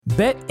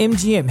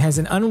BetMGM has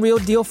an unreal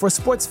deal for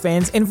sports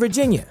fans in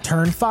Virginia.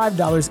 Turn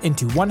 $5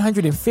 into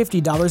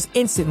 $150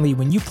 instantly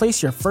when you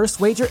place your first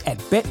wager at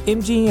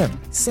BetMGM.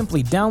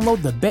 Simply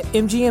download the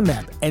BetMGM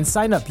app and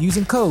sign up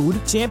using code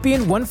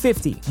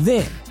Champion150.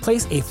 Then,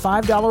 place a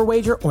 $5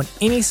 wager on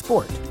any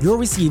sport. You'll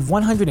receive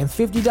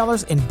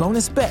 $150 in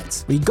bonus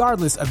bets,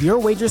 regardless of your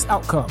wager's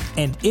outcome.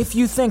 And if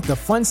you think the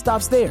fun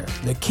stops there,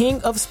 the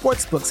King of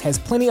Sportsbooks has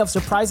plenty of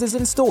surprises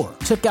in store.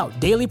 Check out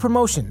daily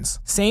promotions,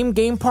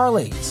 same-game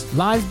parlays,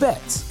 live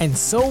bets, and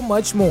so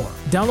much more.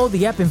 Download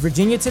the app in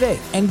Virginia today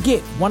and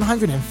get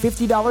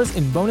 $150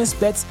 in bonus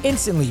bets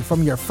instantly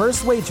from your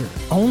first wager.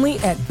 Only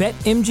at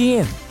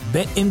BetMGM.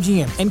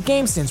 BetMGM and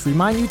GameSense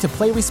remind you to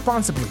play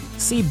responsibly.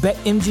 See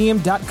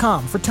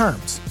BetMGM.com for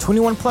terms.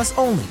 21 plus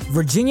only.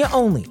 Virginia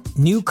only.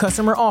 New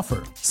customer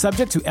offer.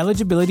 Subject to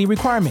eligibility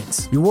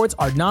requirements. Rewards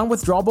are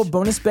non-withdrawable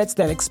bonus bets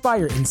that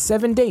expire in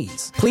 7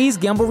 days. Please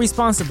gamble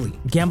responsibly.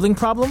 Gambling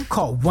problem?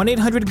 Call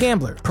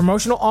 1-800-GAMBLER.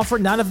 Promotional offer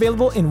not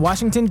available in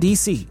Washington,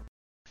 D.C.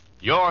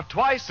 You're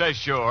twice as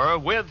sure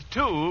with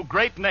two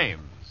great names,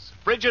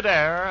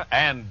 Frigidaire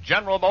and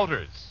General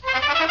Motors.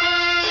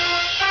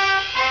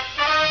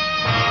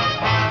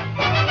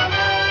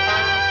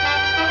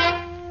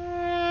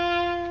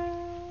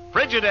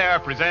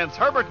 Frigidaire presents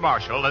Herbert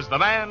Marshall as the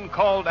man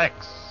called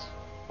X.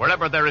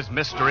 Wherever there is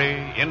mystery,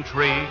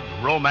 intrigue,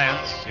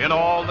 romance, in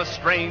all the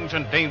strange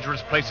and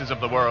dangerous places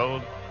of the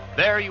world,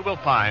 there you will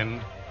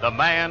find the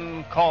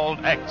man called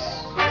X.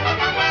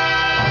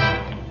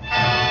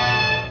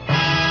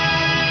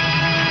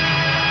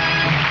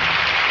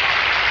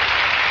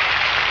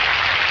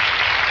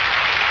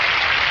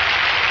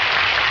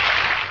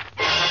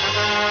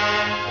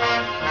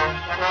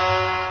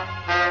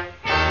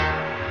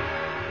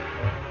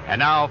 And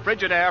now,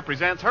 Frigidaire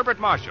presents Herbert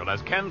Marshall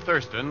as Ken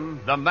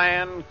Thurston, the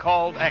man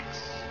called X.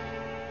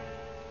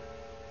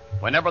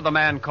 Whenever the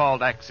man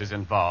called X is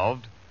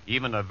involved,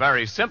 even a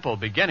very simple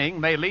beginning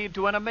may lead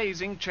to an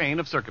amazing chain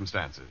of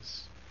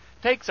circumstances.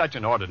 Take such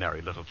an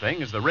ordinary little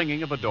thing as the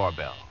ringing of a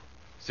doorbell.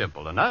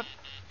 Simple enough.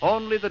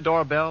 Only the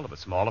doorbell of a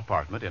small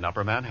apartment in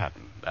Upper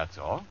Manhattan. That's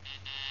all.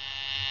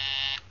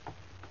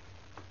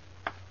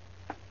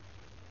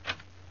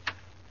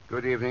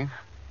 Good evening.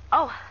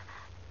 Oh,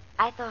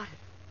 I thought...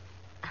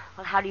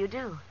 Well, how do you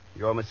do?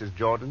 You're Mrs.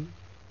 Jordan?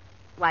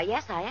 Why,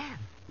 yes, I am.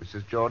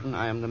 Mrs. Jordan,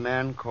 I am the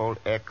man called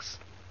X.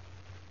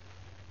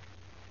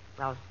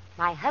 Well,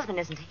 my husband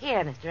isn't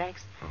here, Mr.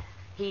 X. Oh.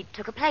 He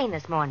took a plane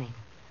this morning.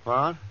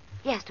 What?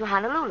 Yes, to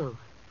Honolulu.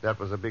 That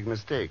was a big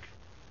mistake.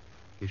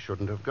 He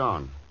shouldn't have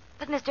gone.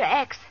 But, Mr.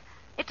 X,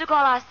 it took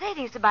all our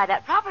savings to buy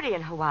that property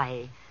in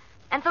Hawaii.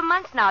 And for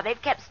months now,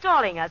 they've kept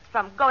stalling us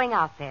from going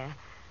out there.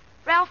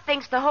 Ralph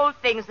thinks the whole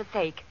thing's a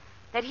fake.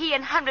 That he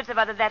and hundreds of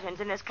other veterans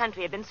in this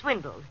country have been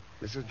swindled.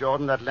 Mrs.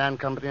 Jordan, that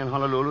land company in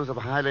Honolulu is of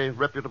highly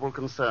reputable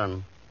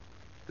concern.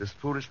 This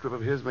foolish trip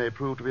of his may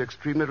prove to be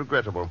extremely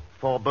regrettable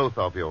for both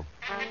of you.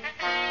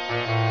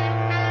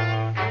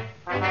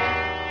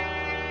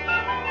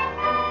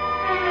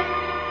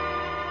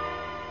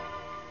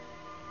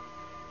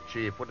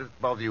 Chief, would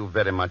it bother you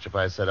very much if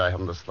I said I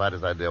haven't the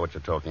slightest idea what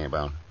you're talking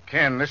about?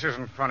 Ken, this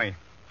isn't funny.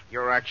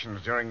 Your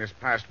actions during this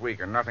past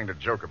week are nothing to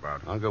joke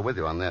about. I'll go with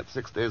you on that.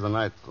 6 days and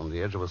nights on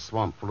the edge of a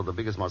swamp full of the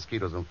biggest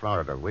mosquitoes in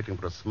Florida, waiting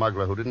for a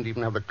smuggler who didn't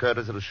even have the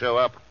courtesy to show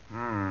up.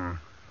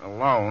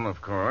 Alone,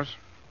 of course.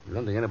 You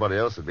don't think anybody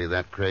else would be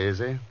that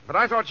crazy? But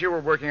I thought you were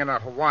working on a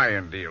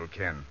Hawaiian deal,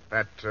 Ken.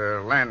 That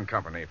land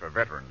company for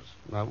veterans.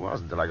 I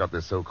was until I got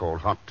this so-called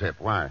hot tip.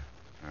 Why?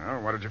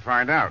 Well, what did you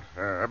find out?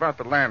 About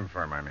the land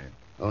firm, I mean.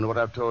 Only what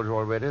I've told you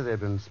already. They've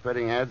been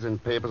spreading ads in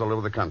papers all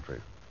over the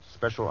country.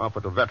 Special offer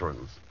to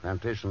veterans.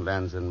 Plantation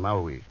lands in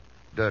Maui.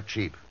 Dirt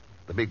cheap.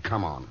 The big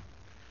come-on.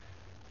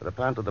 But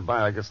apparently the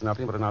buyer gets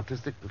nothing but an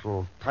artistic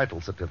little title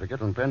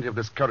certificate and plenty of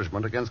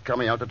discouragement against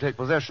coming out to take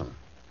possession.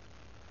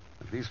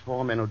 If these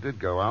 4 men who did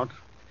go out,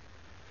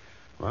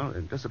 well,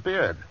 they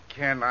disappeared.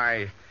 Ken...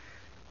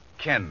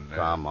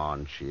 Come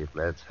on, Chief.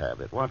 Let's have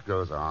it. What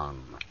goes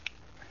on?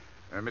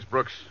 Miss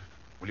Brooks,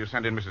 will you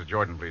send in Mrs.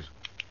 Jordan, please?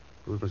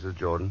 Who's Mrs.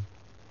 Jordan?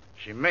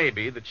 She may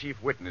be the chief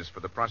witness for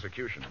the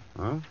prosecution.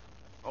 Huh?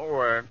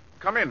 Oh,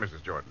 come in,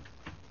 Mrs. Jordan.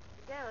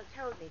 Darrell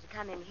told me to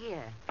come in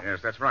here.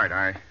 Yes, that's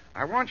right.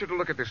 I want you to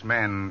look at this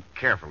man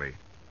carefully.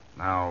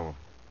 Now,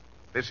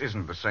 this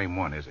isn't the same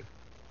one, is it?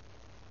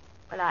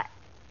 Well,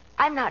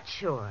 I'm not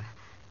sure.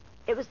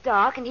 It was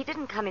dark, and he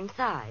didn't come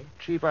inside.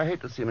 Chief, I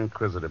hate to seem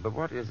inquisitive, but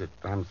what is it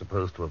I'm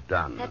supposed to have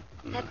done?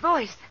 That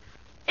voice.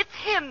 It's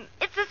him.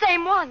 It's the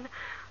same one.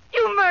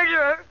 You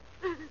murderer.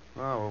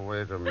 Oh,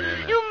 wait a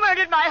minute. You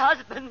murdered my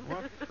husband.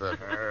 What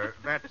the...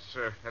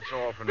 That's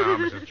all for now,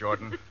 Mrs.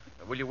 Jordan.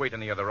 Will you wait in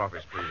the other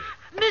office, please?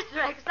 Mr.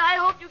 X, I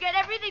hope you get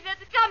everything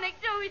that's coming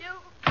to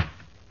you.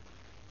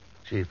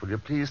 Chief, will you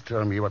please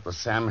tell me what the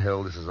Sam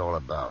Hill this is all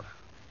about?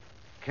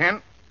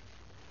 Ken,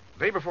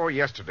 day before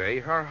yesterday,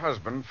 her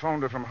husband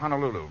phoned her from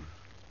Honolulu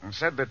and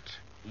said that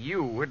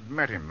you had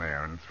met him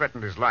there and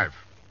threatened his life.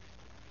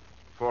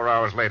 4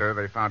 hours later,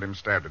 they found him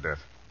stabbed to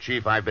death.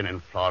 Chief, I've been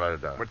in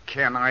Florida. But,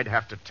 Ken, I'd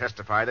have to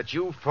testify that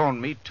you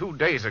phoned me 2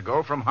 days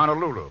ago from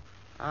Honolulu.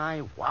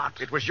 I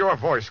what? It was your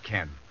voice,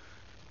 Ken.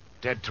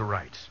 Dead to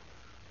rights.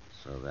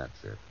 So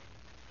that's it.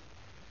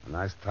 A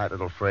nice, tight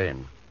little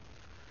frame.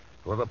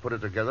 Whoever put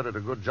it together did a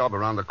good job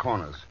around the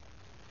corners.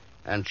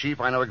 And, Chief,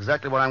 I know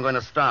exactly where I'm going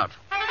to start.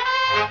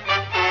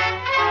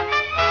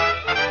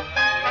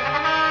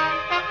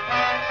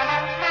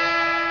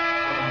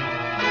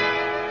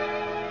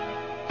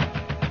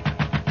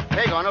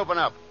 Pagon, open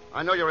up.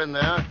 I know you're in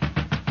there.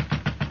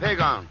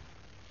 Pagon.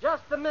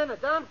 Just a minute.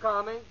 I'm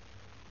coming.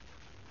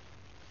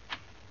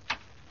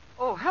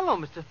 Oh, hello,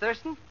 Mr.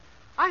 Thurston.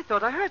 I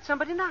thought I heard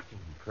somebody knocking.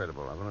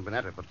 Incredible. I've only been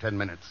at it for 10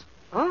 minutes.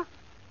 Huh?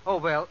 Oh,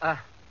 well,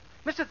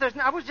 Mr.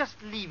 Thurston, I was just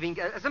leaving.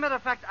 As a matter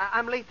of fact,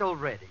 I'm late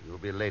already. You'll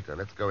be later.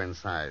 Let's go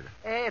inside.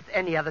 At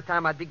any other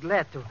time, I'd be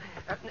glad to.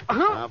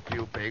 After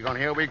you, Pagon.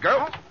 Here we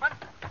go.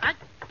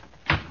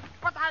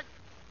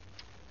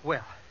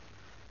 Well,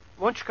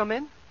 won't you come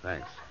in?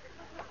 Thanks.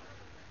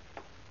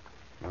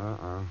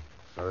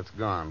 So it's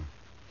gone.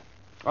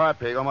 All right,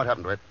 Pagon, what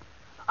happened to it?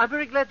 I'm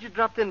very glad you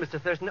dropped in,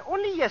 Mr. Thurston.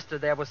 Only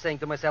yesterday I was saying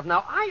to myself,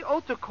 now I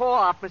ought to call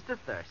up Mr.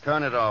 Thurston.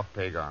 Turn it off,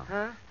 Pagon.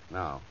 Huh?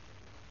 Now,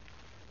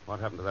 what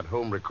happened to that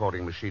home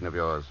recording machine of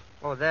yours?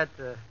 Oh, that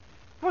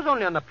was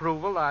only on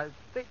approval.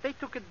 They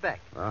took it back.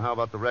 How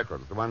about the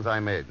records, the ones I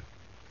made?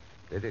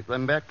 They take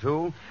them back,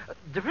 too?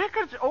 The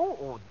records?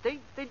 They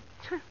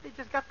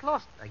just got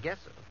lost, I guess,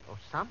 or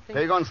something.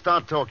 Pagon,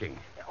 start talking.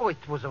 Oh,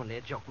 it was only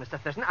a joke,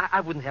 Mr. Thurston. I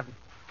wouldn't have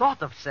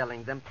thought of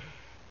selling them.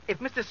 If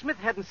Mr. Smith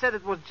hadn't said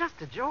it was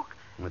just a joke...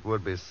 It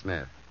would be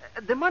Smith.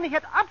 The money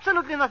had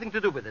absolutely nothing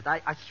to do with it.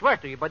 I swear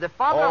to you, by the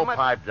father of my...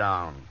 pipe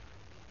down.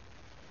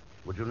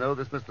 Would you know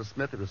this Mr.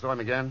 Smith if you saw him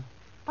again?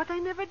 But I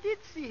never did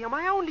see him.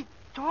 I only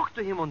talked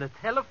to him on the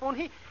telephone.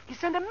 He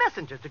sent a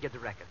messenger to get the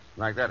records.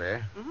 Like that,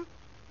 eh? Mm-hmm.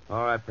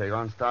 All right,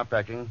 Pagon, start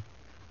packing.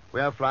 We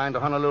are flying to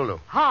Honolulu.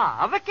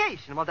 A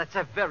vacation. Well, that's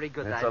a very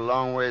good It's idea. a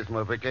long ways from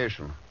a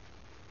vacation.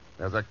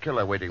 There's a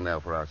killer waiting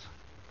there for us.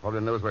 Probably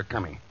knows we're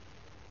coming.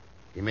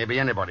 He may be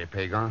anybody,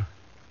 Pagon.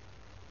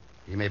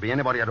 He may be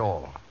anybody at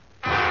all.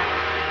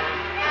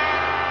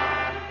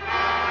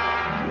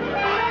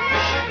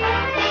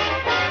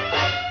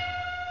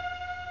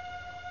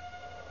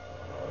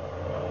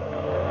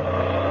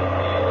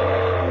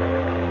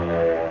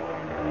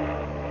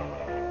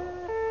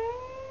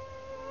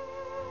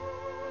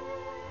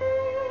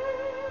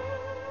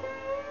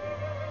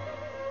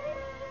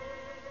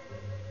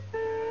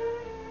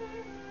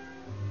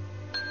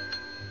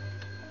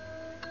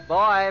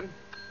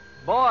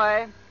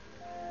 Boy.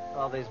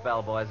 All these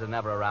bellboys are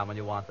never around when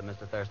you want them,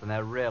 Mr. Thurston.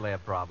 They're really a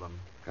problem.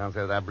 Can't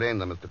say that I blame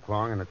them, Mr.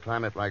 Kwong. In a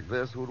climate like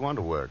this, who'd want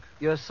to work?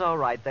 You're so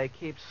right. They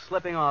keep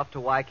slipping off to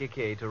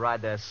Waikiki to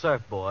ride their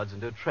surfboards and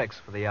do tricks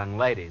for the young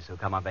ladies who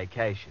come on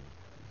vacation.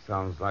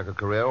 Sounds like a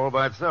career all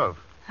by itself.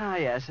 Ah,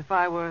 yes, if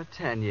I were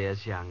 10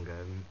 years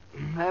younger.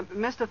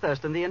 Mr.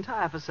 Thurston, the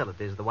entire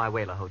facilities of the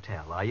Waiwela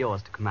Hotel are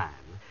yours to command.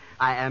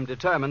 I am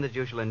determined that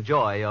you shall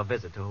enjoy your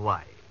visit to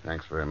Hawaii.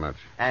 Thanks very much.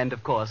 And,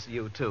 of course,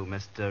 you too,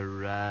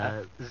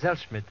 Mr.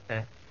 Zellschmidt.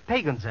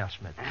 Pagan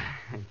Zellschmidt.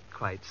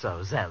 Quite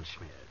so,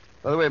 Zellschmidt.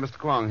 By the way, Mr.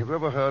 Kwong, have you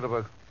ever heard of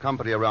a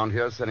company around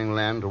here selling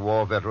land to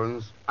war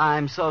veterans?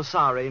 I'm so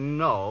sorry,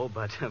 no,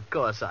 but, of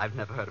course, I've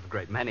never heard of a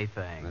great many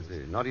I things.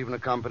 see. Not even a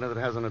company that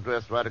has an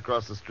address right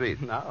across the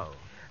street. No.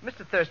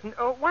 Mr. Thurston,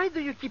 why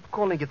do you keep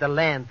calling it a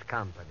land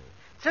company?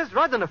 It says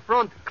right on the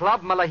front,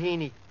 Club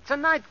Malahini. It's a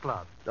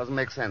nightclub. Doesn't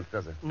make sense,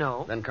 does it?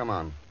 No. Then come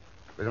on.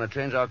 We're going to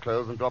change our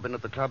clothes and drop in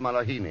at the Club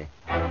Malahini.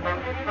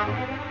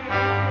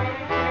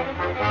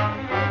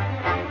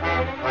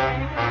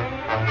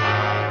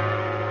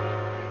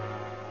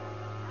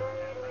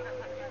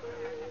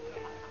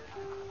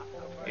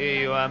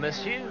 Here you are,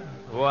 monsieur.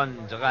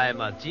 One dry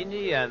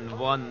martini and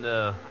one,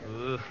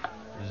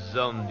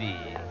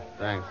 zombie.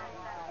 Thanks.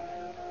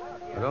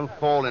 Now, don't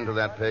fall into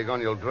that,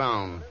 Pagon. You'll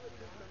drown.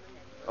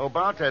 Oh,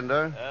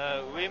 bartender.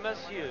 Oui,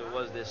 monsieur.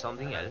 Was there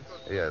something else?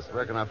 Yes,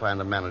 where can I find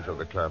the manager of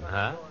the club?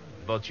 Huh?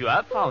 But you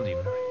have found him.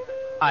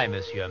 I,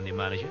 monsieur, am the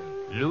manager.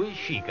 Louis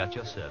Chic at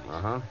your service.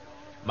 Uh-huh.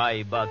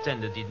 My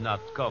bartender did not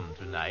come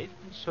tonight,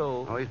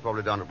 so... Oh, he's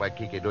probably down at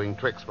Waikiki doing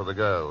tricks for the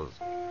girls.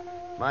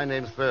 My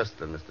name's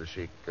Thurston, Mr.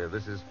 Chic.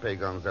 This is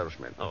Pagan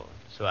Zellschmidt. Oh,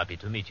 so happy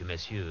to meet you,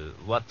 monsieur.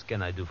 What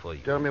can I do for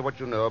you? Tell me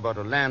what you know about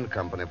a land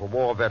company for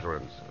war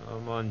veterans. Oh,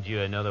 mon Dieu,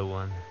 another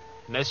one.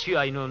 Monsieur,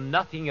 I know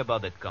nothing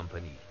about that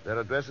company. Their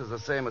address is the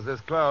same as this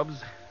club's.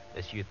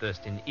 Monsieur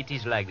Thurston, it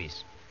is like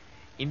this.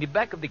 In the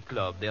back of the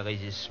club, there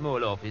is a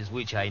small office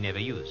which I never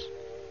use.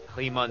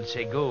 3 months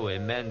ago, a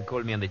man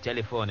called me on the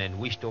telephone and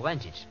wished to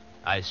rent it.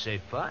 I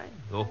said, fine,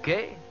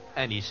 okay,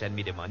 and he sent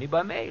me the money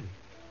by mail.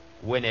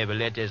 Whenever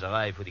letters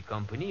arrive for the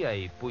company,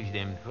 I push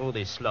them through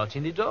the slot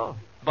in the door.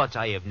 But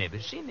I have never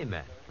seen the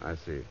man. I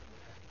see.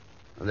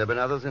 Have there been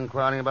others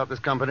inquiring about this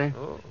company?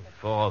 Oh,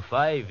 4 or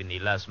 5 in the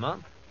last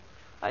month.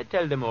 I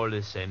tell them all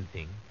the same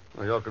thing.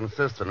 Well, you're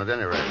consistent at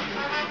any rate.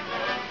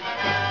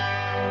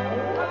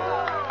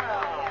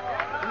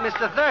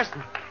 Mr.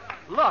 Thurston,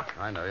 look.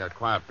 I know. You're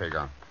quiet,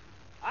 Pagan.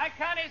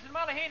 Ikanis and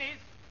Malahinis.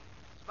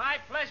 It's my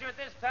pleasure at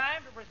this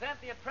time to present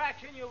the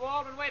attraction you've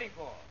all been waiting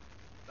for.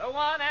 The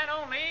one and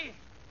only,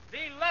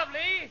 the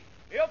lovely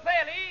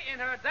Iopeli in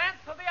her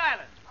dance of the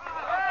island.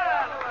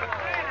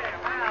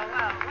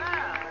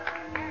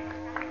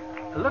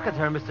 Look at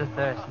her, Mr.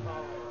 Thurston.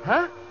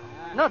 Huh?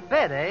 Not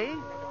bad, eh?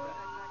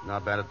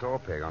 Not bad at all,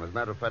 Pagon. As a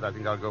matter of fact, I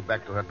think I'll go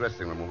back to her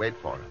dressing room and wait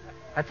for her.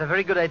 That's a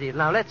very good idea.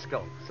 Now, let's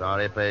go.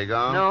 Sorry,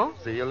 Pagon. No?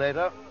 See you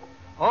later.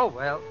 Oh,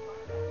 well.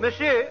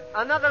 Monsieur,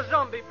 another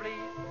zombie, please.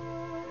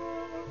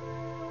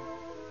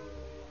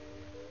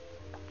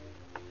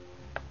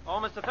 Oh,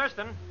 Mr.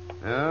 Thurston.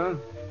 Yeah?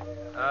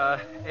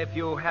 If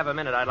you have a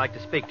minute, I'd like to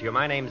speak to you.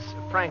 My name's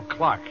Frank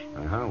Clark.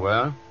 Uh-huh,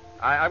 well?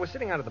 I was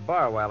sitting out at the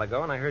bar a while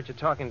ago, and I heard you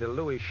talking to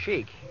Louis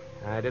Chic.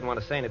 I didn't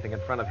want to say anything in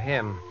front of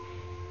him.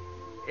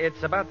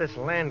 It's about this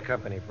land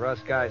company for us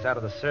guys out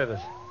of the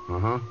service.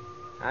 Uh-huh.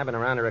 I've been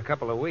around here a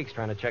couple of weeks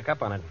trying to check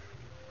up on it.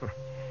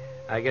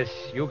 I guess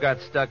you got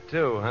stuck,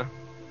 too, huh?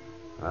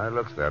 It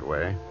looks that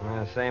way.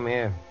 Same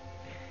here.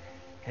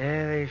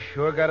 Yeah, they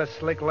sure got a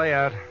slick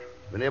layout.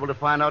 Been able to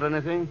find out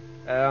anything?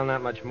 Well,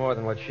 not much more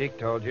than what Chic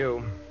told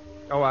you.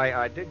 Oh,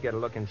 I did get a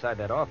look inside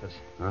that office.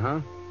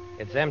 Uh-huh.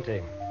 It's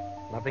empty.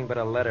 Nothing but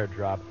a letter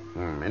drop.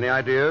 Any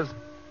ideas?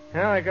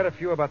 Well, I got a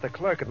few about the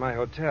clerk at my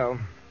hotel.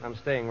 I'm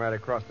staying right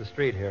across the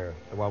street here,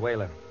 the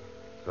Wawela.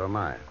 So am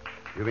I.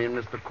 You mean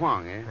Mr.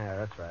 Kwong, eh? Yeah,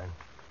 that's right.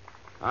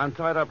 I'm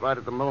tied up right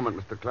at the moment,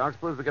 Mr. Clark.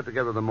 Suppose we get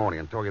together in the morning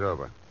and talk it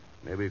over.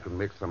 Maybe you can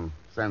make some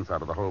sense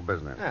out of the whole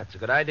business. That's a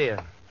good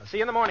idea. I'll see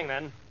you in the morning,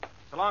 then.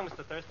 So long,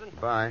 Mr. Thurston.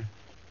 Bye.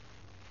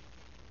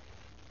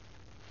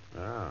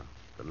 Ah,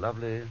 the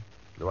lovely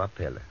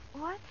Iopeli.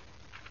 What?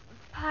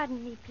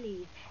 Pardon me,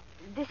 please.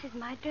 This is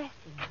my dressing.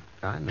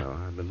 I know.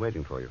 I've been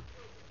waiting for you.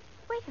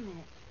 Wait a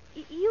minute.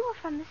 You were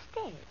from the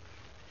States.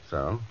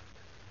 So?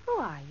 Who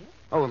are you?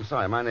 Oh, I'm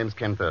sorry. My name's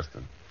Ken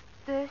Thurston.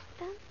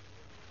 Thurston?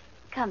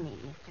 Come in,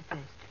 Mr.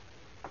 Thurston.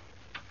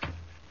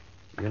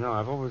 You know,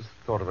 I've always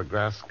thought of a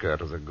grass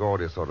skirt as a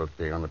gaudy sort of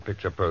thing on a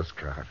picture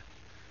postcard.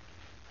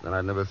 Then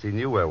I'd never seen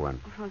you wear one.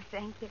 Oh,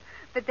 thank you.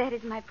 But that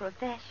is my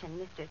profession,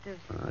 Mr.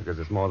 Thurston. I guess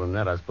it's more than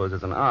that. I suppose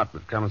it's an art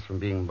that comes from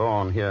being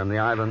born here in the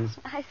islands.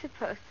 I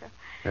suppose so.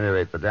 At any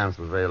rate, the dance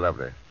was very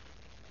lovely.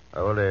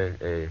 Ole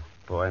e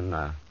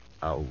poena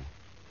au.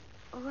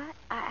 What?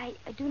 I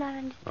do not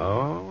understand.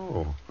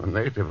 Oh, a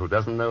native who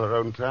doesn't know her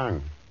own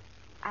tongue.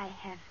 I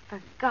have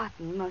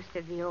forgotten most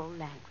of the old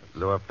language.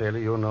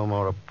 Iopeli, you know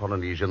more of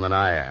Polynesian than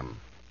I am.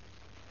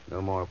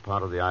 No more a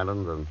part of the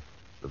island than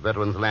the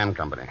Veterans Land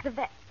Company. All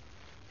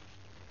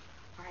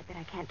right, but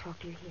I can't talk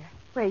to you here.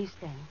 Where are you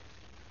staying?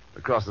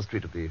 Across the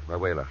street at the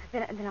Wawela.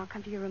 Then I'll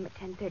come to your room at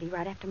 10:30,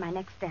 right after my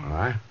next dance. All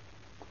right.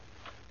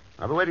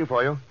 I'll be waiting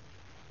for you.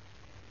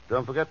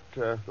 Don't forget,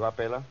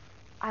 Iopeli.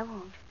 I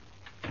won't.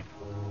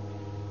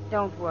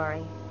 Don't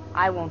worry.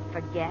 I won't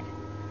forget.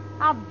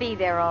 I'll be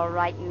there all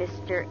right,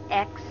 Mr.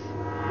 X.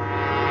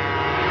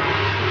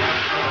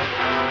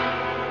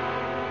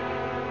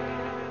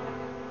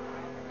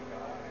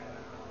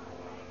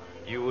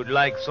 You would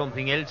like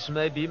something else,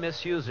 maybe,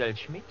 Monsieur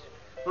Zellschmidt?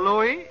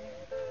 Louis,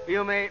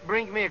 you may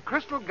bring me a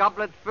crystal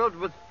goblet filled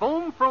with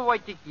foam from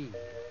Waikiki.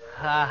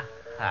 Ha,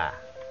 ha.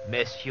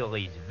 Monsieur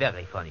is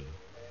very funny.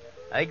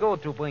 I go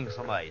to bring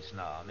some ice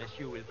now.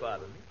 Monsieur will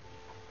pardon me.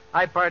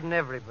 I pardon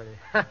everybody,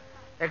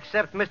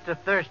 except Mr.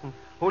 Thurston,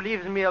 who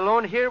leaves me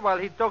alone here while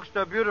he talks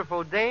to a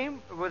beautiful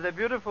dame with a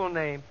beautiful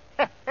name.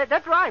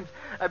 That rhymes.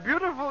 A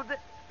beautiful...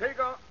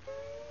 Pagon.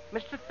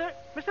 Mr.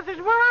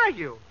 Thurston, where are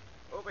you?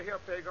 Over here,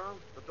 Pagon.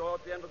 The door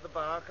at the end of the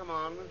bar. Come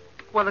on.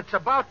 Well, it's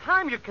about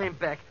time you came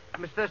back,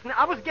 Mr. Thurston.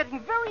 I was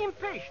getting very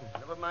impatient.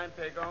 Never mind,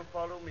 Pagon.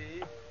 Follow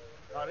me.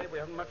 Hurry, we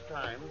haven't much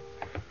time.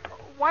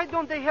 Why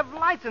don't they have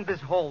lights in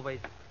this hallway?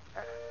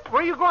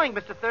 Where are you going,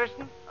 Mr.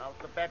 Thurston? Out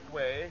the back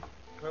way.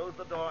 Close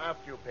the door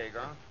after you,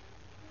 Pagon.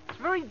 It's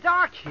very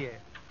dark here.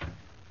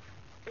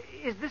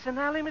 Is this an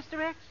alley, Mr.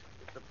 X?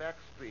 It's a back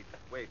street.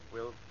 Wait,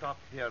 we'll stop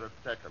here a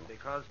second.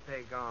 Because,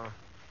 Pagon,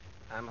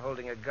 I'm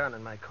holding a gun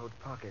in my coat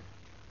pocket.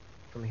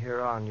 From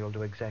here on, you'll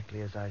do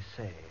exactly as I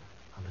say.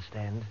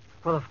 Understand?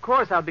 Well, of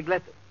course, I'll be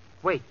glad to...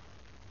 Wait.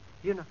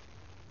 You're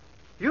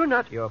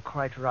not... You're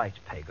quite right,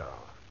 Pagon.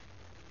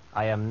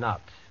 I am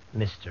not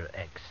Mr.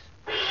 X.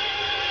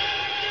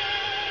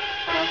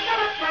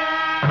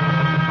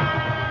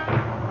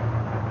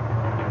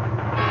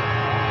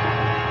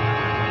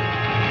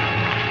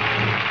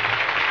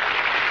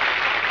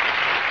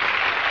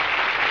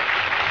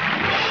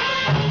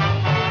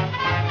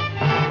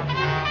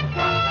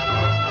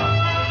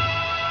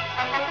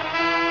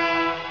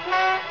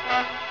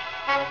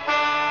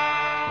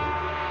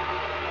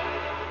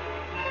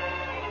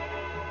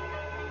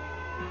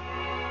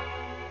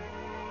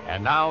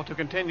 And now to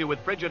continue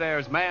with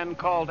Frigidaire's Man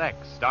Called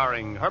X,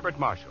 starring Herbert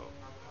Marshall.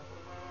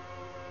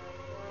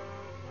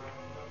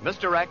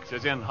 Mr. X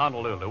is in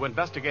Honolulu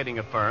investigating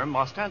a firm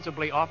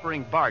ostensibly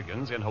offering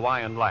bargains in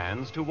Hawaiian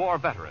lands to war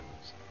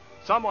veterans.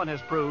 Someone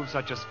has proved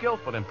such a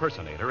skillful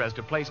impersonator as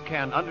to place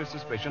Ken under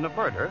suspicion of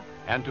murder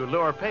and to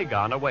lure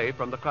Pagon away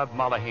from the Club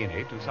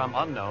Malahini to some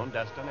unknown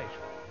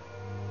destination.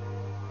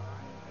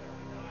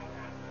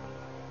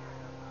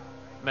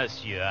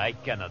 Monsieur, I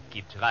cannot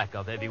keep track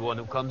of everyone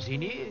who comes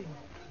in here.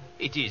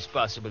 It is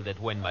possible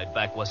that when my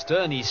back was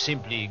turned, he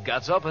simply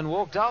got up and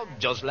walked out,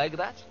 just like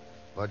that.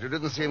 But you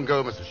didn't see him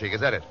go, Mr. Sheik,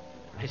 is that it?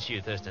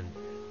 Monsieur Thurston,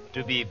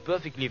 to be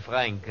perfectly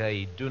frank,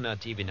 I do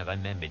not even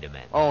remember the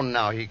man. Oh,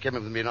 no, he came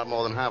in with me not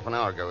more than half an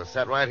hour ago.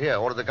 Sat right here,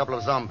 ordered a couple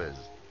of zombies.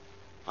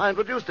 I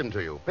introduced him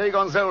to you,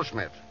 Pagon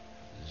Zellschmidt.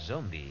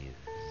 Zombie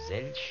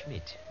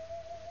Zellschmidt.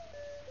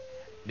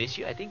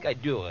 Monsieur, I think I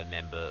do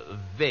remember.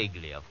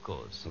 Vaguely, of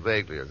course.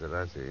 Vaguely, is it?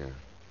 I see, yeah.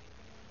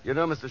 You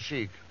know, Mr.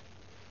 Sheik,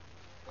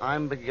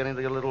 I'm beginning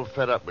to get a little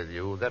fed up with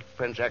you. That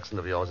French accent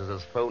of yours is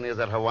as phony as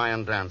that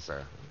Hawaiian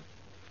dancer.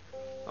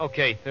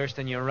 Okay,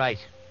 Thurston, you're right.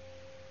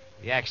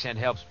 The accent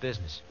helps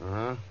business.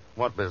 Uh-huh.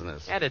 What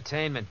business?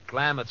 Entertainment,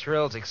 glamour,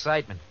 thrills,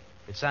 excitement.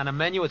 If it's on a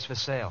menu, it's for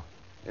sale.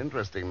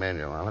 Interesting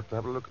menu. I'll have to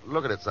have a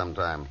look at it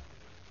sometime.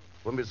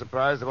 Wouldn't be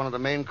surprised if one of the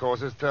main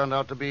courses turned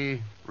out to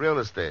be real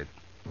estate.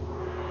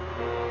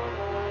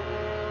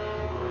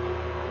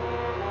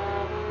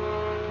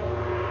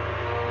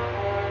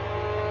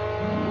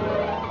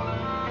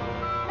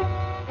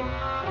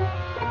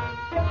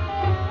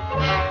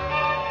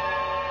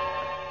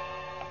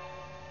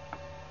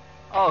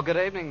 Oh, good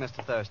evening,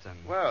 Mr. Thurston.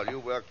 Well, you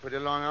work pretty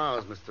long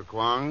hours, Mr.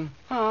 Kwong.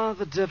 Oh,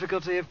 the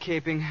difficulty of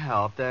keeping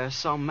help. There are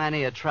so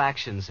many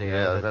attractions here.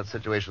 Yeah, that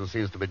situation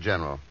seems to be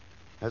general.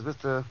 Has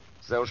Mr.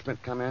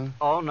 Zellschmidt come in?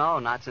 Oh, no,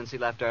 not since he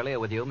left earlier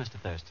with you, Mr.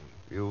 Thurston.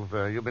 You've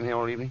been here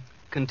all evening?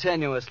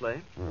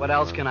 Continuously. What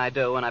else can I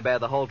do when I bear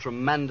the whole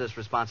tremendous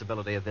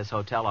responsibility of this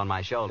hotel on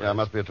my shoulders? Yeah, it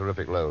must be a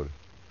terrific load.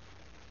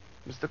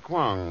 Mr.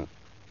 Kwong,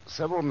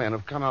 several men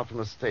have come out from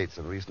the States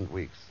in recent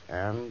weeks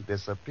and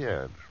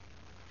disappeared.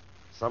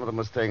 Some of them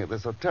are staying at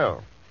this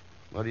hotel.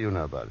 What do you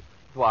know about it?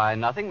 Why,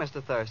 nothing,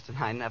 Mr. Thurston.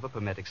 I never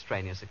permit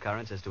extraneous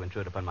occurrences to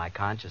intrude upon my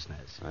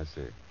consciousness. I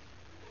see.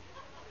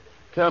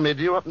 Tell me,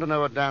 do you happen to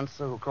know a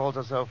dancer who calls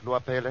herself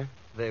Luapele?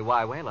 The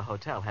Waiwela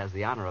Hotel has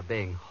the honor of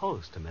being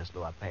host to Miss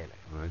Luapele.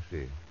 I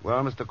see.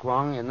 Well, Mr.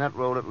 Kwong, in that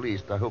role at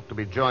least, I hope to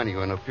be joining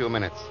you in a few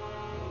minutes.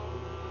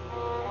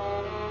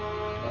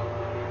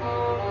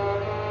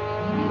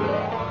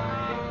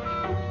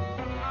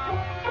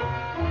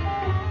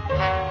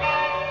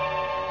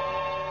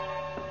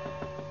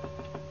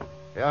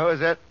 Yeah, who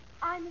is it?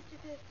 I'm Mr.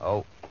 Thurston.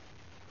 Oh.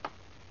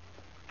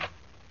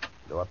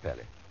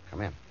 Luapele,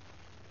 come in.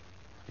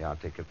 Yeah, I'll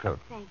take your coat.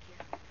 Thank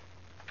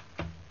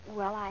you.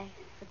 Well, I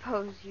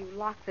suppose you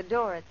locked the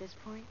door at this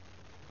point.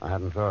 I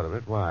hadn't thought of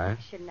it. Why?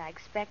 Shouldn't I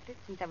expect it,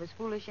 since I was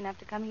foolish enough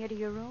to come here to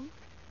your room?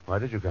 Why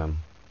did you come?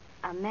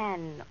 A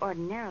man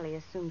ordinarily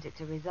assumes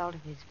it's a result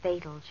of his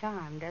fatal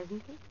charm,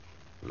 doesn't he?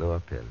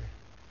 Luapele.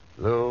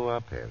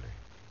 Luapele.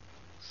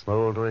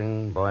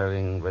 Smoldering,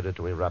 boiling, ready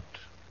to erupt.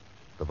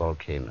 The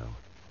volcano.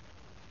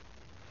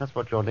 That's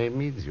what your name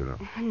means, you know.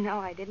 No,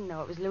 I didn't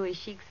know. It was Louis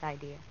Cheik's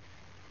idea.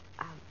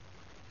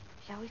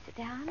 Shall we sit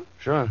down?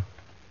 Sure.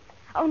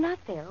 Oh, not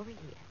there. Over here.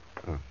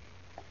 Oh.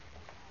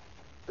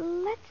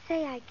 Let's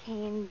say I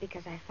came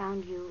because I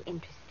found you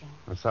interesting.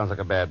 That sounds like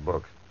a bad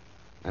book.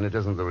 And it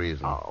isn't the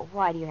reason. Oh,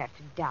 why do you have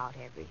to doubt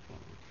everything?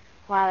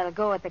 A while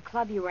ago at the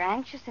club, you were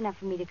anxious enough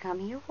for me to come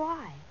here.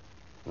 Why?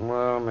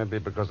 Well, maybe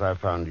because I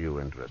found you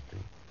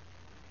interesting.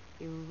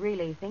 You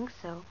really think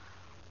so?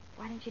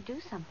 Why don't you do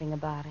something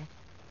about it?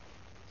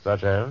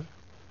 Such as?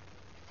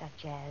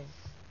 Such as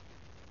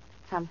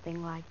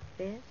something like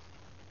this?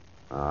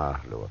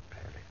 Ah,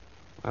 Luapele.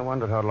 I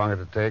wondered how long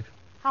it'd take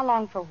How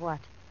long for what?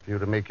 for you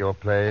to make your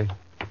play.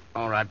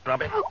 All right,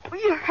 drop it. Oh,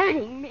 you're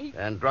hurting me.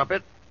 And drop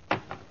it.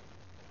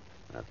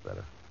 That's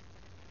better.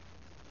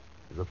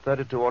 Is a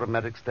 32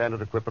 automatic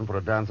standard equipment for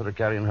a dancer to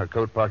carry in her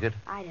coat pocket?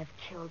 I'd have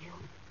killed you.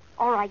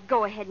 All right,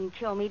 go ahead and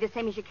kill me, the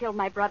same as you killed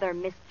my brother,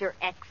 Mr.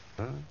 X.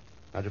 Huh?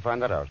 How'd you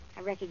find that out?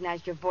 I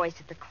recognized your voice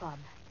at the club.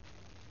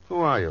 Who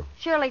are you?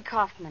 Shirley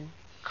Kaufman.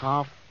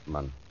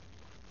 Kaufman.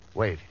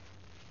 Wait.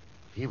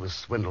 He was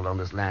swindled on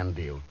this land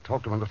deal.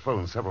 Talked to him on the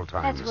phone several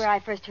times. That's where I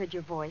first heard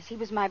your voice. He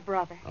was my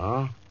brother.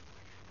 Oh?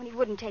 When he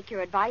wouldn't take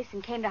your advice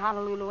and came to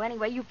Honolulu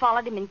anyway, you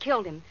followed him and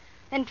killed him.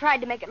 Then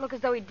tried to make it look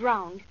as though he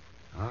drowned.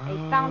 Ah. They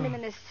found him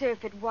in the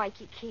surf at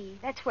Waikiki.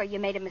 That's where you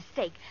made a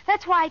mistake.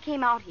 That's why I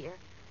came out here.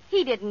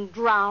 He didn't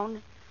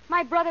drown.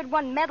 My brother had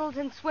won medals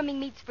in swimming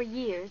meets for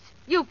years.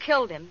 You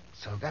killed him.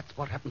 So that's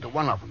what happened to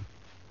one of them.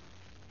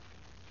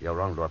 You're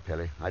wrong,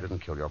 Luapele. I didn't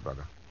kill your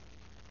brother.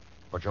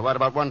 But you're right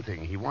about one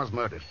thing. He was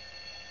murdered.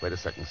 Wait a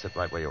second. Sit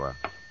right where you are.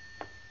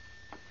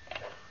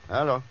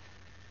 Hello.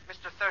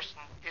 Mr.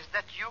 Thurston, is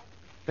that you?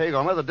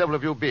 Pagon, where the devil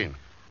have you been?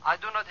 I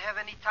do not have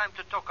any time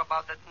to talk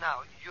about that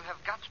now. You have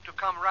got to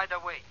come right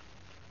away.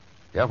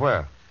 Yeah,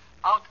 where?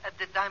 Out at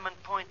the Diamond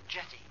Point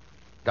jetty.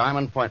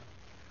 Diamond Point.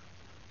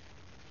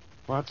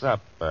 What's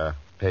up,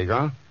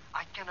 Pagon?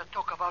 I cannot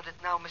talk about it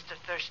now, Mr.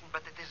 Thurston,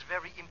 but it is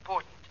very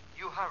important.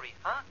 You hurry,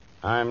 huh?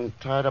 I'm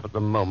tied up at the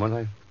moment.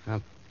 I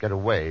can't get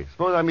away.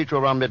 Suppose I meet you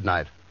around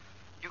midnight.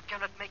 You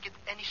cannot make it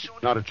any sooner?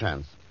 Not a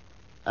chance.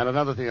 And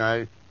another thing,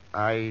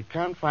 I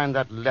can't find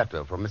that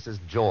letter from Mrs.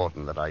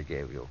 Jordan that I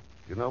gave you.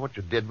 You know what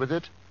you did with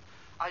it?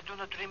 I do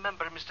not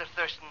remember, Mr.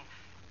 Thurston.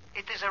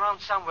 It is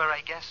around somewhere,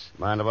 I guess.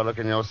 Mind if I look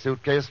in your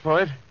suitcase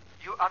for it?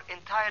 You are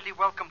entirely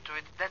welcome to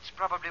it. That's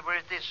probably where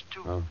it is,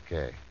 too.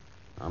 Okay.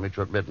 I'll meet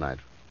you at midnight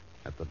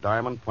at the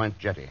Diamond Point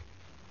Jetty.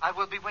 I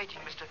will be waiting,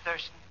 Mr.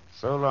 Thurston.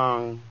 So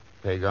long,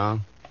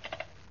 Pagon.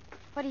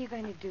 What are you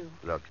going to do?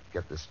 Look,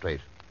 get this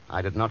straight.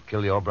 I did not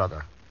kill your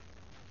brother.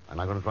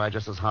 And I'm going to try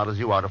just as hard as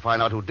you are to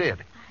find out who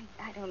did.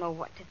 I don't know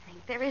what to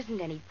think. There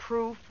isn't any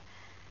proof.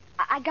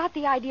 I got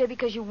the idea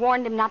because you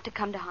warned him not to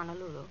come to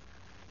Honolulu.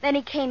 Then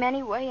he came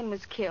anyway and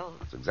was killed.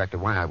 That's exactly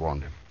why I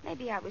warned him.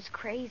 Maybe I was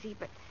crazy,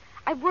 but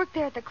I worked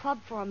there at the club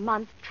for a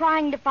month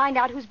trying to find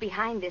out who's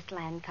behind this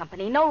land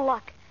company. No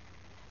luck.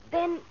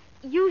 Then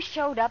you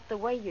showed up the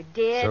way you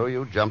did. So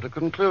you jumped to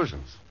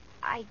conclusions.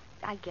 I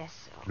guess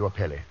so.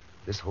 Luapele,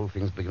 this whole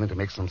thing's beginning to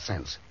make some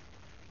sense.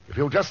 If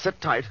you'll just sit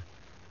tight,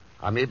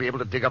 I may be able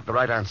to dig up the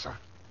right answer.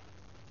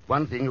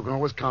 One thing you can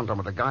always count on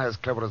with a guy as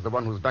clever as the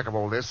one who's back of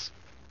all this.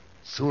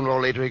 Sooner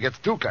or later he gets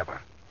too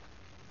clever.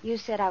 You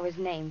said I was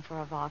named for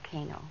a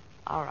volcano.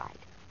 All right.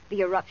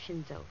 The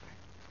eruption's over.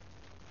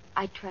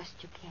 I trust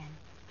you can.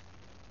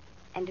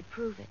 And to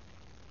prove it.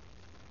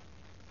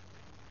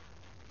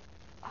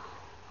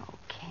 Oh,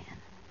 Ken.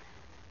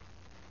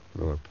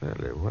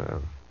 Luapele,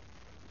 well.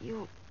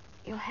 You'll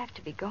have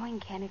to be going,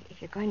 Ken,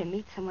 if you're going to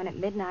meet someone at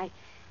midnight.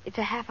 It's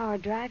a half-hour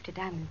drive to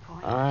Diamond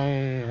Point. I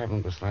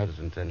haven't the slightest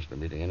intention of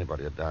meeting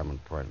anybody at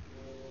Diamond Point.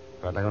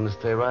 In fact, I'm going to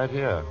stay right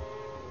here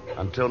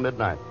until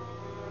midnight.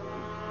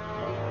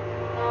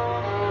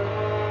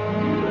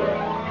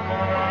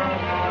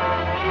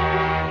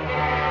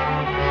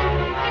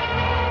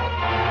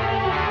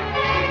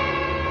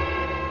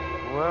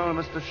 Well,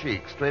 Mr.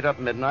 Sheik, straight up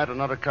midnight,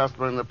 another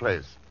customer in the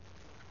place.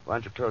 Why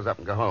don't you close up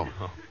and go home?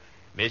 Oh,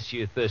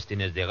 Monsieur Thurston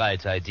has the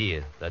right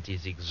idea. That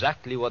is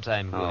exactly what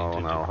I'm going to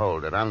do. Oh, now,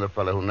 hold it. I'm the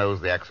fellow who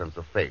knows the accents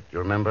of fate. You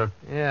remember?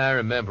 Yeah, I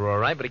remember, all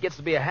right, but it gets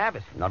to be a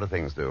habit. Not a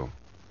things do.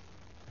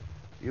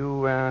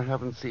 You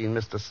haven't seen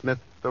Mr. Smith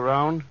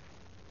around?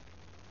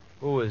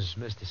 Who is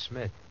Mr.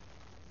 Smith?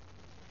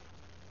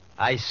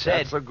 I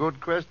said... That's a good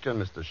question,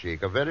 Mr.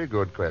 Sheik. A very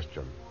good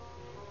question.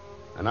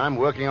 And I'm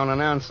working on an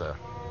answer.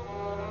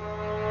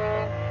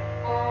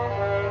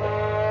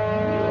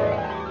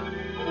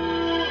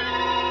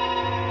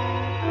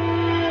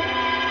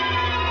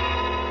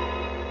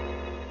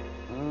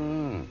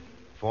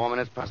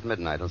 Past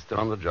midnight and still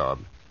on the job.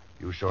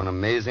 You show an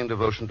amazing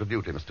devotion to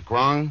duty, Mr.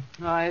 Kwong.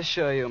 I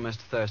assure you,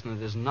 Mr. Thurston,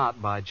 it is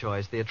not by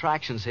choice. The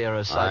attractions here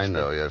are such I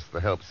know, yes. The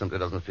help simply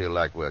doesn't feel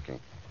like working.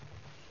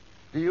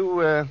 Do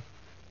you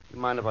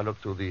mind if I look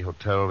through the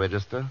hotel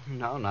register?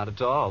 No, not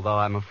at all, though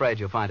I'm afraid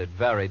you'll find it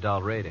very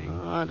dull reading.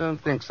 I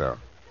don't think so.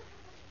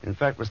 In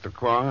fact, Mr.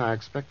 Kwong, I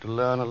expect to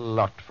learn a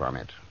lot from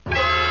it.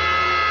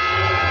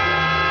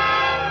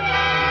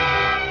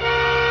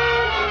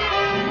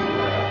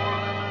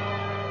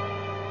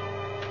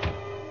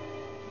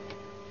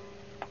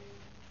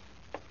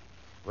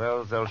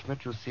 Well,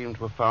 Zellschmidt, you seem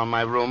to have found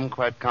my room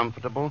quite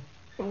comfortable.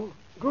 Oh,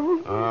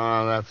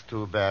 that's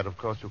too bad. Of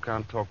course, you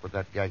can't talk with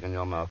that gag in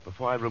your mouth.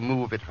 Before I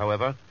remove it,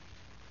 however,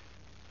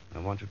 I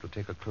want you to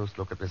take a close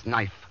look at this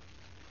knife.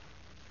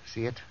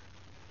 See it?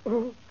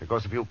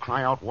 Because if you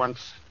cry out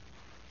once,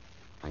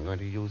 I'm going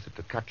to use it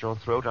to cut your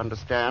throat,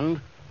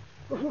 understand?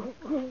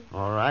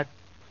 All right.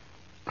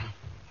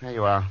 There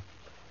you are.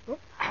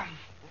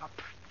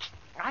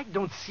 I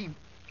don't see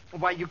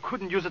why you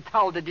couldn't use a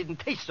towel that didn't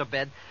taste so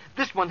bad.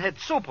 This one had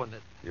soap on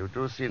it. You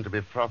do seem to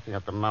be frothing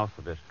at the mouth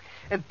a bit.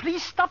 And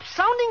please stop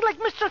sounding like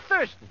Mr.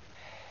 Thurston.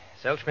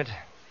 Selchmit, do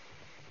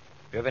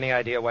you have any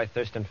idea why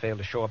Thurston failed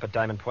to show up at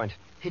Diamond Point?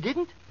 He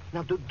didn't?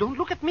 Now, don't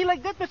look at me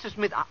like that, Mr.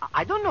 Smith.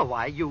 I don't know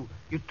why. You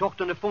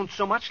talked on the phone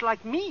so much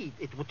like me.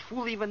 It would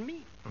fool even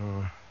me.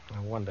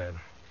 I wonder.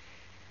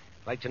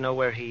 I'd like to know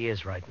where he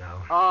is right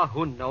now. Oh,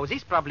 who knows?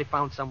 He's probably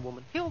found some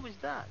woman. He always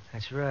does.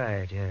 That's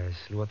right, yes.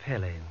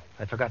 Luapele.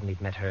 I'd forgotten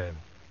he'd met her.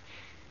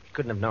 He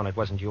couldn't have known it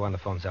wasn't you on the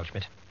phone,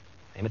 Selchmit.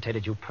 I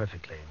imitated you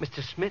perfectly.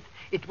 Mr. Smith,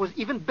 it was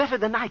even better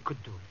than I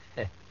could do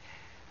it.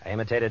 I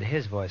imitated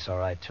his voice all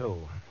right, too.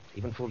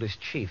 Even fooled his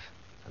chief,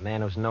 a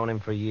man who's known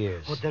him for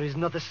years. Oh, there is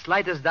not the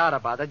slightest doubt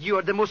about it. You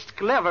are the most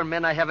clever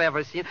man I have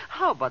ever seen.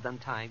 How about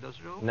untying those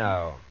ropes?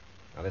 No.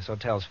 Now, this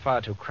hotel's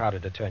far too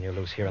crowded to turn you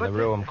loose here in the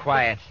room.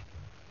 Quiet.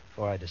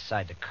 Before I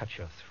decide to cut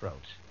your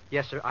throat.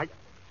 Yes, sir.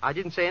 I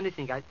didn't say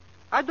anything.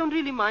 I don't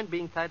really mind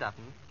being tied up.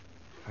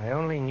 I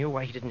only knew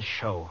why he didn't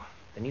show.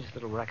 The neatest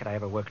little racket I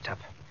ever worked up.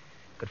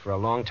 Good for a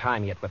long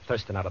time yet with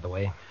Thurston out of the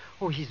way.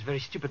 Oh, he's very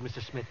stupid,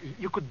 Mr. Smith.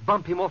 You could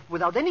bump him off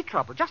without any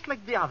trouble, just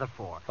like the other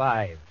four.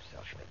 5,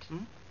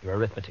 Selchmit. Your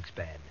arithmetic's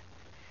bad.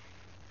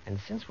 And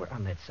since we're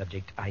on that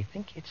subject, I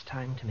think it's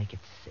time to make it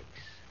 6.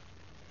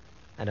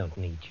 I don't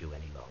need you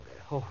any longer.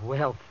 Oh,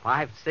 well,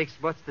 5, 6,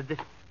 what's the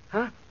difference?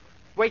 Huh?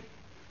 Wait.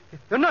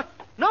 No,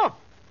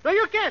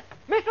 you can't.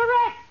 Mr.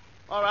 Rex!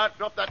 All right,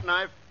 drop that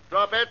knife.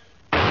 Drop it.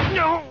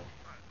 No.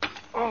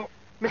 Oh,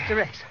 Mr.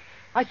 Rex,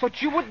 I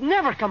thought you would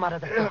never come out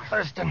of that.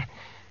 Thurston,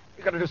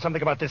 you got to do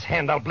something about this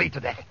hand. I'll bleed to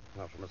death.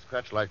 Not from a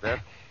scratch like that.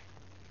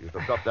 You should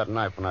have dropped that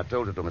knife when I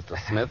told you to, Mr.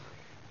 Smith.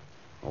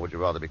 Or would you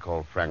rather be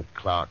called Frank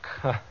Clark?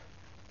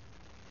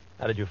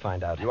 How did you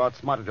find out? You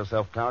outsmarted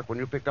yourself, Clark, when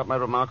you picked up my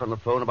remark on the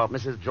phone about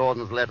Mrs.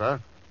 Jordan's letter.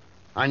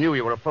 I knew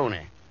you were a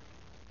phony.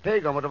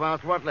 Pagan would have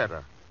asked what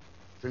letter,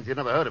 since you'd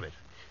never heard of it.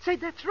 Say,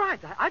 that's right.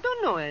 I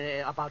don't know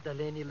about the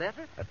Laney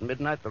letter. At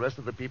midnight, the rest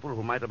of the people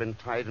who might have been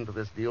tied into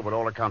this deal were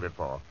all accounted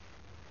for.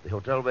 The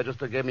hotel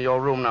register gave me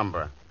your room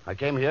number. I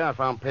came here, I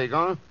found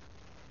Pagan,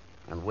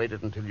 and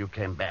waited until you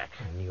came back.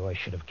 I knew I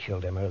should have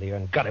killed him earlier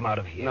and got him out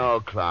of here. No,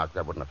 Clark,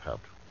 that wouldn't have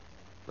helped.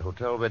 The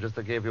hotel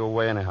register gave you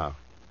away anyhow.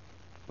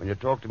 When you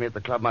talked to me at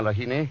the Club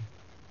Malahini,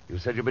 you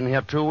said you've been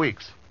here 2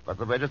 weeks. But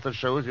the register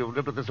shows you've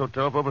lived at this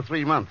hotel for over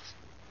 3 months.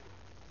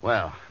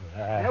 Well.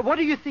 What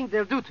do you think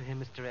they'll do to him,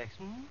 Mr. X?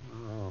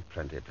 Oh,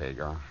 plenty,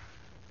 Pagan.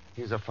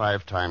 He's a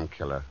 5-time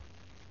killer.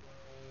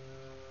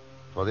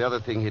 For the other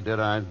thing he did,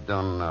 I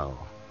don't know.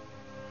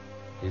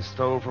 He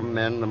stole from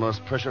men the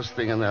most precious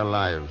thing in their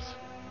lives.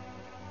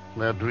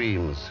 Their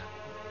dreams.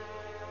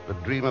 The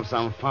dream of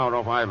some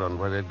far-off island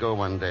where they'd go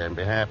one day and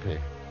be happy.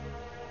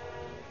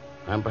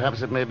 And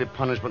perhaps it may be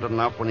punishment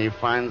enough when he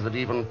finds that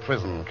even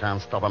prison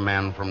can't stop a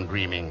man from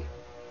dreaming.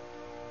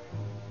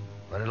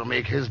 But it'll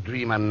make his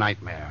dream a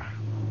nightmare.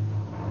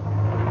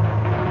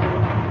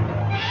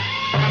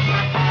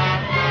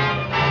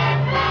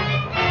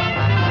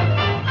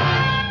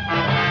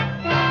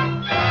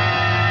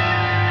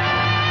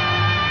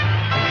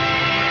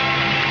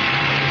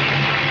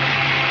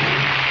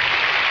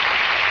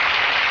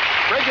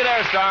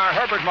 Frigidaire star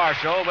Herbert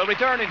Marshall will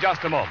return in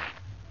just a moment.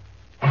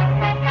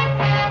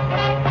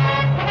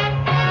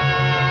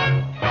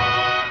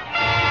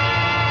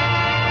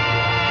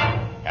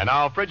 And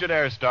now,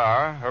 Frigidaire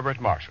star Herbert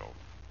Marshall.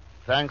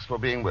 Thanks for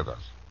being with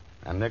us.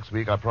 And next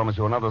week, I promise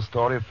you another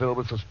story filled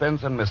with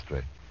suspense and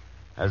mystery.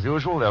 As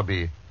usual, there'll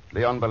be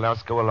Leon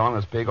Belasco along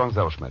as Pagan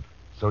Zellschmidt.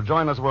 So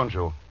join us, won't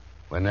you,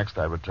 when next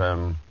I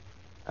return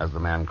as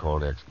the man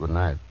called X. Good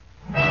night.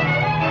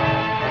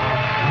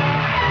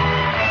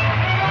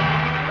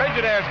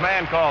 Frigidaire's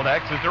Man Called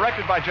X is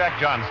directed by Jack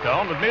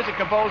Johnstone with music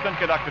composed and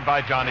conducted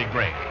by Johnny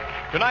Green.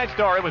 Tonight's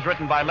story was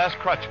written by Les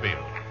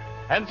Crutchfield.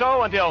 And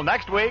so, until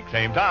next week,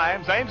 same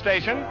time, same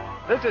station,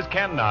 this is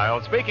Ken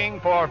Niles speaking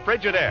for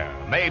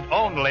Frigidaire, made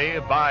only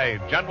by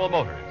General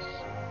Motors.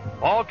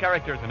 All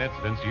characters and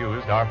incidents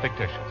used are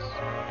fictitious,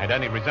 and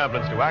any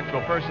resemblance to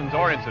actual persons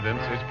or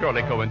incidents is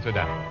purely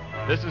coincidental.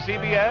 This is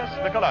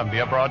CBS, the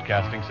Columbia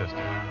Broadcasting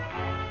System.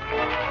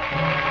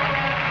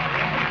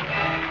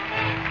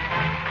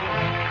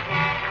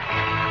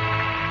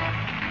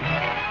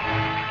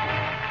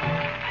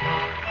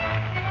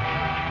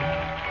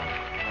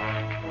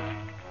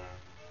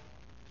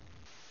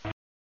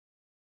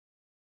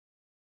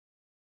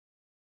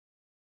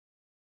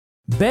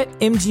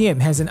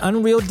 BetMGM has an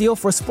unreal deal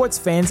for sports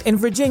fans in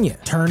Virginia.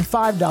 Turn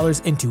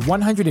 $5 into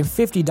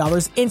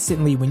 $150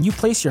 instantly when you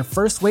place your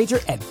first wager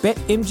at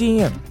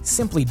BetMGM.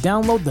 Simply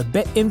download the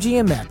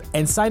BetMGM app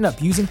and sign up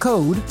using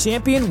code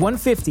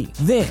Champion150.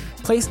 Then,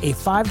 place a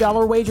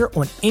 $5 wager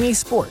on any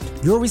sport.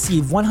 You'll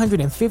receive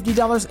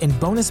 $150 in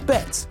bonus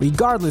bets,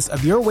 regardless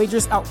of your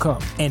wager's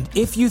outcome. And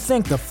if you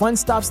think the fun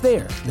stops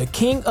there, the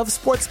king of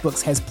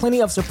sportsbooks has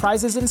plenty of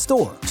surprises in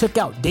store. Check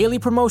out daily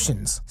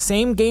promotions,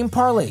 same-game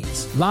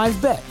parlays, live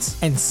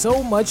bets, and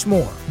so much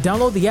more.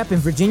 Download the app in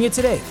Virginia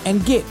today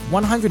and get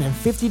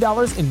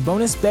 $150 in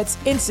bonus bets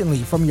instantly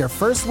from your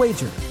first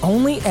wager.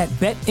 Only at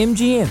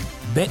BetMGM.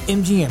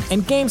 BetMGM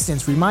and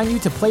GameSense remind you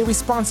to play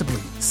responsibly.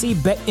 See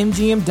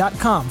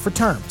BetMGM.com for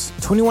terms.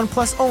 21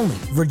 plus only.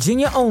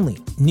 Virginia only.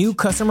 New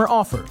customer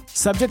offer.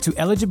 Subject to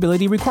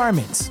eligibility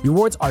requirements.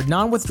 Rewards are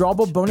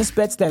non-withdrawable bonus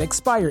bets that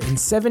expire in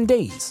 7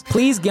 days.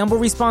 Please gamble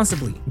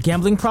responsibly.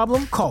 Gambling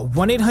problem? Call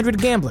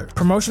 1-800-GAMBLER.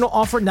 Promotional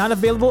offer not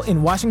available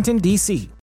in Washington, D.C.